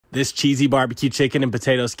This cheesy barbecue chicken and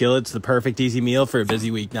potato skillet's the perfect easy meal for a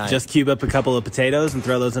busy weeknight. Just cube up a couple of potatoes and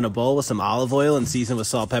throw those in a bowl with some olive oil and season with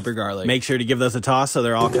salt, pepper, garlic. Make sure to give those a toss so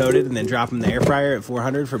they're all coated and then drop them in the air fryer at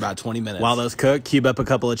 400 for about 20 minutes. While those cook, cube up a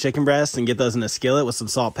couple of chicken breasts and get those in a skillet with some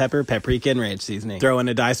salt, pepper, paprika, and ranch seasoning. Throw in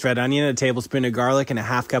a diced red onion, a tablespoon of garlic, and a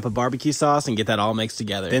half cup of barbecue sauce and get that all mixed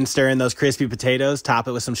together. Then stir in those crispy potatoes, top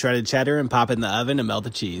it with some shredded cheddar, and pop it in the oven and melt the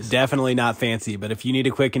cheese. Definitely not fancy, but if you need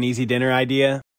a quick and easy dinner idea,